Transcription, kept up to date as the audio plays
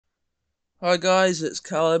Hi guys, it's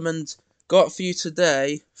Callum and got for you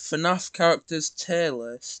today FNAF characters tier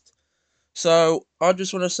list. So I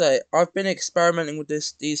just want to say I've been experimenting with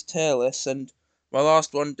these tier lists and my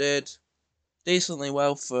last one did decently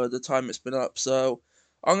well for the time it's been up. So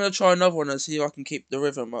I'm gonna try another one and see if I can keep the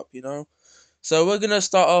rhythm up. So we're gonna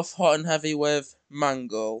start off hot and heavy with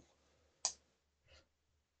Mangle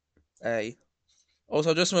A. Also,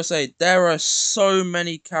 I just want to say there are so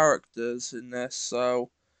many characters in this, so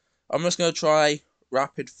I'm just gonna try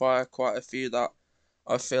rapid fire quite a few that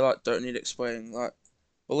I feel like don't need explaining. Like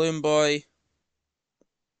Balloon Boy,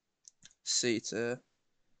 C tier.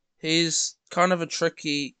 He's kind of a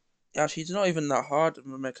tricky. Actually, he's not even that hard of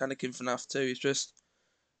a mechanic in FNAF 2. He's just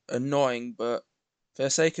annoying, but for the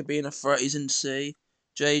sake of being a threat, he's in C.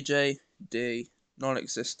 JJ, D,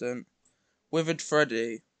 non-existent. Withered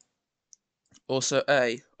Freddy, also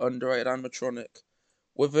A, underrated animatronic.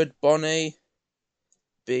 Withered Bonnie,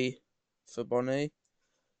 B for Bonnie.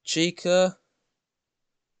 Chica,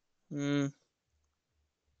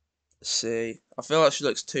 C. I feel like she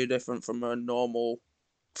looks too different from her normal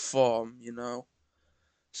form.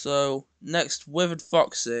 So, next, Withered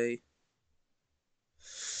Foxy.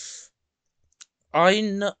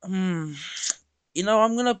 I'm gonna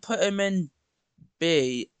put him in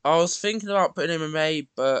B. I was thinking about putting him in A,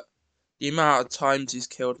 but the amount of times he's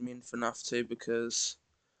killed me in FNAF 2 because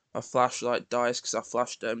my flashlight dies because I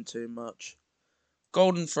flashed him too much.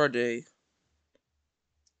 Golden Freddy.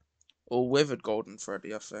 Or Withered Golden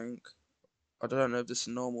Freddy, I think. I don't know if this is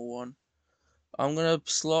a normal one. I'm gonna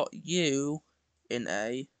slot you in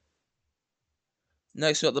A.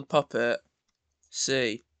 Next, we got the puppet.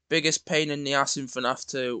 C. Biggest pain in the ass in FNAF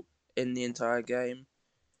 2 in the entire game.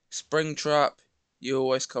 Springtrap, you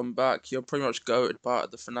always come back. You're pretty much goated part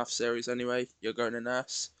of the FNAF series anyway. You're going in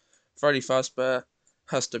S. Freddy Fazbear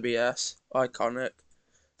has to be S. Iconic.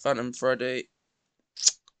 Phantom Freddy,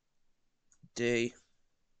 D.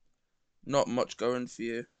 Not much going for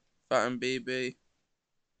you. Phantom BB,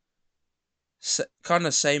 kind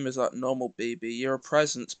of same as that normal BB. You're a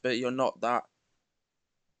presence, but you're not that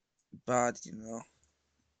bad.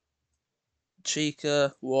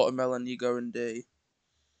 Chica, Watermelon, you go in D.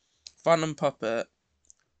 Phantom Puppet,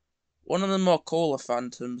 one of the more cooler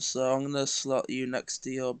phantoms, so I'm gonna slot you next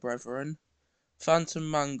to your brethren. Phantom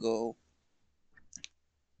Mangle,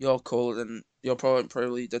 you're cooler than you're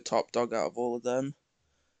probably the top dog out of all of them.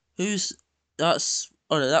 Who's that's?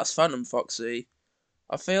 Oh no, that's Phantom Foxy.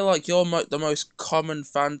 I feel like you're the most common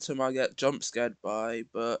phantom I get jump scared by,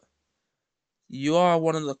 but you are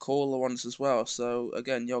one of the cooler ones as well. So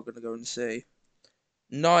again, you're gonna go and see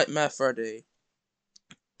Nightmare Freddy.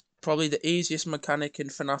 Probably the easiest mechanic in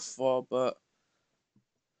FNAF 4, but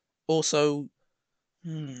also,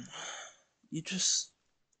 you just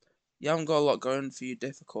you haven't got a lot going for you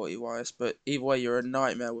difficulty wise. But either way, you're a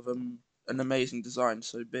nightmare with an amazing design.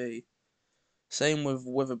 So B. Same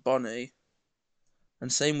with a Bonnie,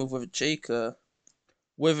 and same with a Chica.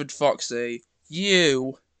 Withered Foxy,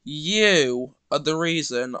 you are the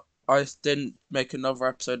reason I didn't make another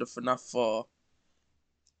episode of FNAF 4.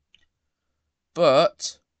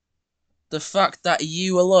 But the fact that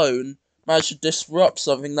you alone managed to disrupt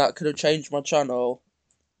something that could have changed my channel,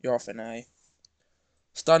 you're off in A.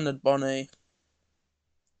 Standard Bonnie,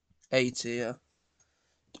 A tier.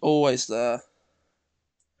 Always there.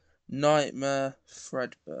 Nightmare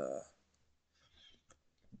Fredbear.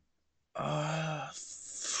 Uh,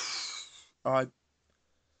 I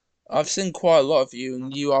I've seen quite a lot of you,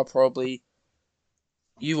 and you are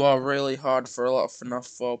really hard for a lot of FNAF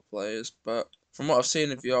 4 players. But from what I've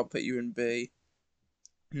seen of you, I'll put you in B.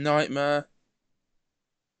 Nightmare,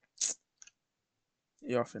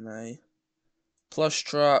 you're off in A. Plush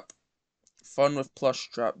Trap, fun with Plush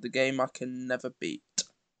Trap, the game I can never beat.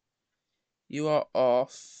 You are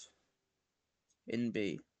off in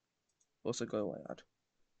B. Also go away, lad.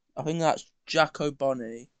 I think that's Jacko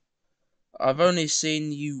Bonnie. I've only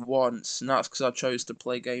seen you once, and that's because I chose to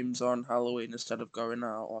play games on Halloween instead of going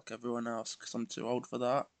out like everyone else, because I'm too old for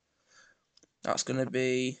that. That's going to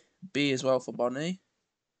be B as well for Bonnie.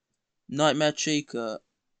 Nightmare Chica.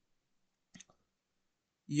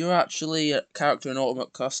 You're actually a character in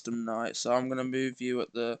Ultimate Custom Night, so I'm going to move you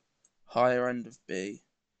at the higher end of B.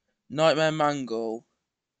 Nightmare Mangle.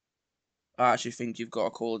 I actually think you've got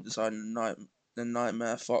a cooler design than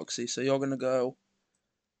Nightmare Foxy, so you're going to go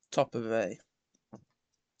top of A.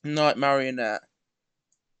 Night Marionette.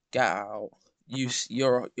 Get out.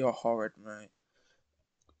 You're horrid, mate.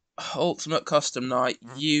 Ultimate Custom Night.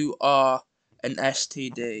 You are an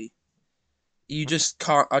STD. You just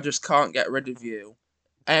can't. I just can't get rid of you.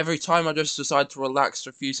 Every time I just decide to relax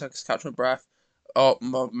for a few seconds, catch my breath. Oh,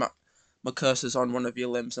 My curse is on one of your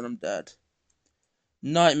limbs and I'm dead.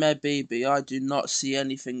 Nightmare baby, I do not see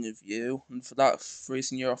anything of you, and for that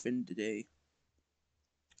reason you're off in D.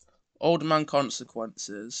 Old man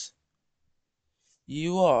consequences.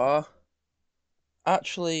 You are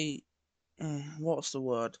actually, what's the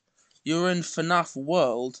word? You're in FNAF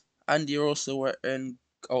World, and you're also in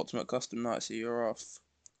Ultimate Custom Night, so you're off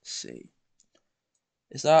C.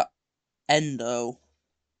 Is that Endo?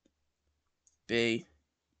 B.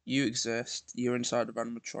 You exist. You're inside of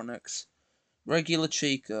animatronics. Regular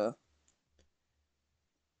Chica.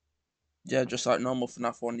 Yeah, just like normal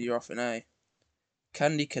FNAF 1, you're off in A.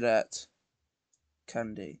 Candy Cadet.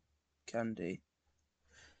 Candy. Candy.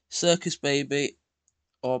 Circus Baby.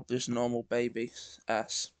 Or just normal baby.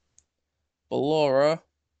 S. Ballora.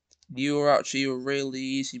 You are actually a really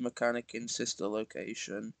easy mechanic in Sister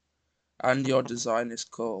Location. And your design is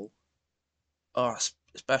cool. Oh,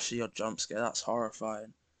 especially your jump scare, that's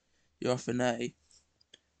horrifying. You're off in A.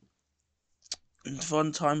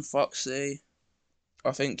 Funtime Foxy.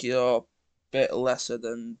 I think you're a bit lesser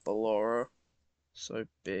than Ballora. So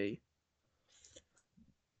B.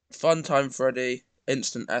 Funtime Freddy.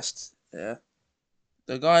 Instant S. Yeah.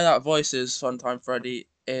 The guy that voices Funtime Freddy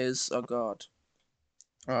is a god.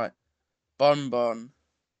 Alright. Bon Bon.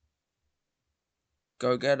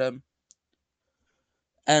 Go get him.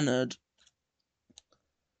 Ennard.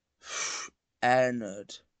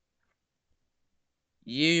 Ennard.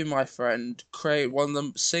 You, my friend, create one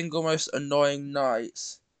of the single most annoying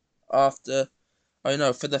nights after, I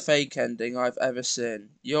know, for the fake ending I've ever seen.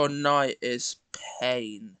 Your night is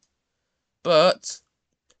pain. But,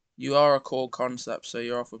 you are a cool concept, so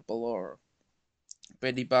you're off with Ballora.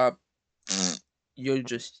 Biddy Bab, you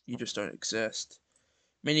just don't exist.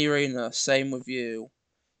 Mini Arena, same with you.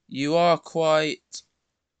 You are quite,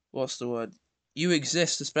 what's the word? You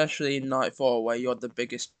exist, especially in Night 4, where you're the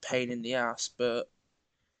biggest pain in the ass, but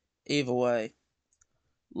either way.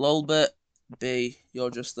 Lolbit, B,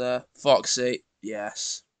 you're just there. Foxy,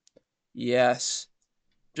 yes. Yes.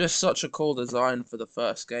 Just such a cool design for the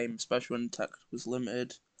first game, especially when tech was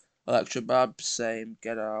limited. Electrobab, same,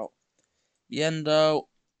 get out. Yendo,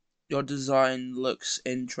 your design looks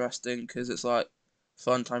interesting because it's like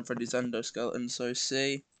Funtime Freddy's endoskeleton, so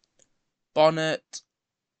C. Bonnet,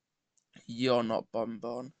 you're not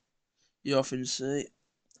Bonbon. You're off in C.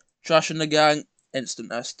 Trash in the Gang,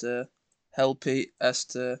 instant S tier. Helpy, S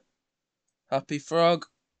tier. Happy Frog.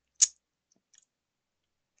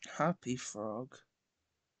 Happy Frog.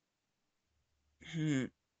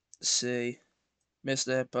 C.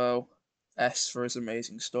 Mr. Hippo. S for his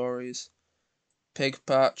amazing stories. Pig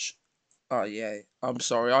Patch. Oh, yeah. I'm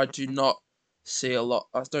sorry, I do not see a lot.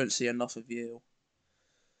 I don't see enough of you.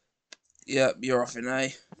 Yep, you're off in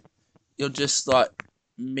A. You're just like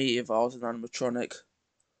me if I was an animatronic.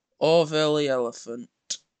 Orville the Elephant.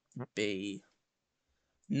 B.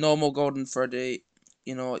 Normal Golden Freddy.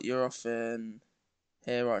 You know what, you're off in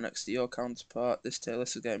here right next to your counterpart. This tier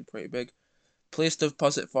list is getting pretty big. Please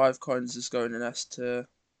deposit 5 coins is going in S tier.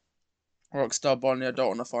 Rockstar Bonnie, I don't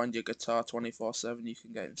want to find your guitar 24/7, you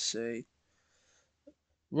can get in C.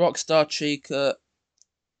 Rockstar Chica,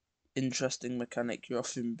 interesting mechanic, you're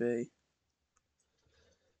off in B.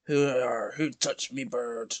 Who touched me,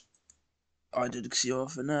 bird? I did you're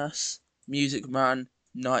off in S. Music Man,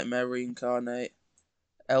 Nightmare Reincarnate.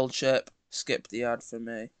 L-Chip, skip the ad for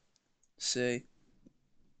me. C.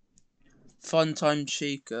 Funtime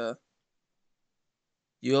Chica,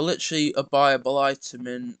 you're literally a buyable item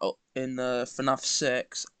in FNAF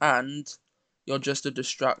 6, and you're just a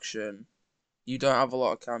distraction. You don't have a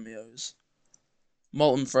lot of cameos.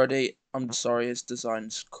 Molten Freddy, I'm sorry, his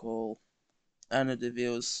design's cool. Anna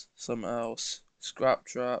DeVille's something else. Scrap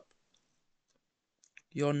Trap,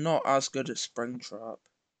 you're not as good as Springtrap.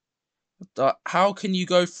 How can you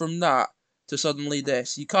go from that to suddenly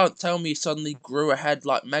this? You can't tell me you suddenly grew a head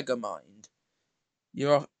like Megamind.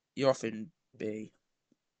 You're off in B.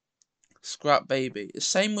 Scrap Baby. The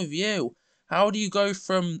same with you. How do you go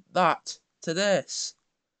from that to this?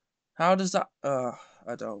 How does that...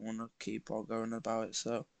 I don't want to keep on going about it,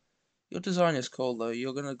 so... Your design is cool, though.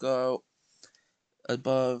 You're going to go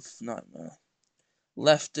above Nightmare.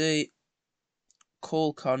 Lefty,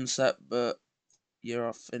 cool concept, but you're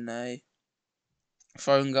off in A.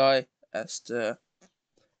 Phone Guy, Esther.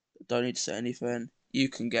 Don't need to say anything. You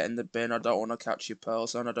can get in the bin. I don't want to catch your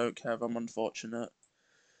pearls, and I don't care if I'm unfortunate.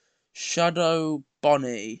 Shadow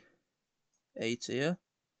Bonnie, A tier.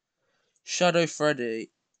 Shadow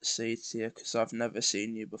Freddy, C tier, because I've never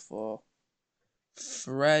seen you before.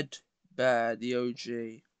 Fred Bear, the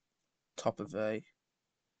OG, top of A.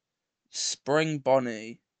 Spring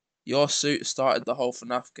Bonnie, your suit started the whole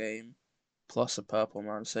FNAF game. plus a purple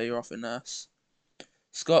man, so you're off in S.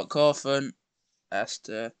 Scott Cawthon, S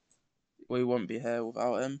tier. We wouldn't be here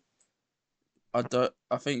without him.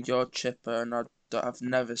 I think you're chipper, and I've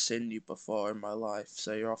never seen you before in my life,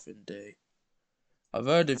 so you're off in D. I've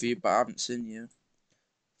heard of you, but I haven't seen you.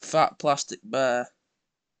 Fat Plastic Bear.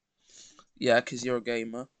 Yeah, 'cause you're a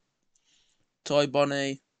gamer. Toy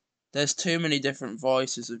Bonnie. There's too many different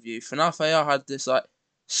voices of you. FNAF AR had this like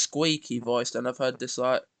squeaky voice, and I've heard this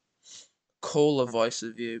like cooler voice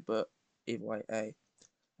of you, but either way, A.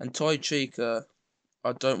 And Toy Chica,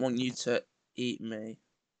 I don't want you to eat me,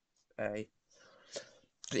 A.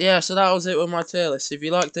 But yeah, so that was it with my tier list. If you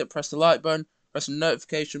liked it, press the like button, press the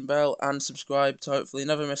notification bell, and subscribe to hopefully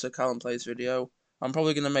never miss a Callum Plays video. I'm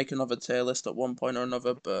probably going to make another tier list at one point or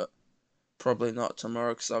another, but probably not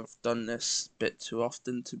tomorrow because I've done this bit too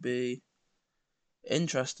often to be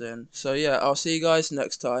interesting. So yeah, I'll see you guys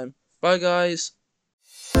next time. Bye guys!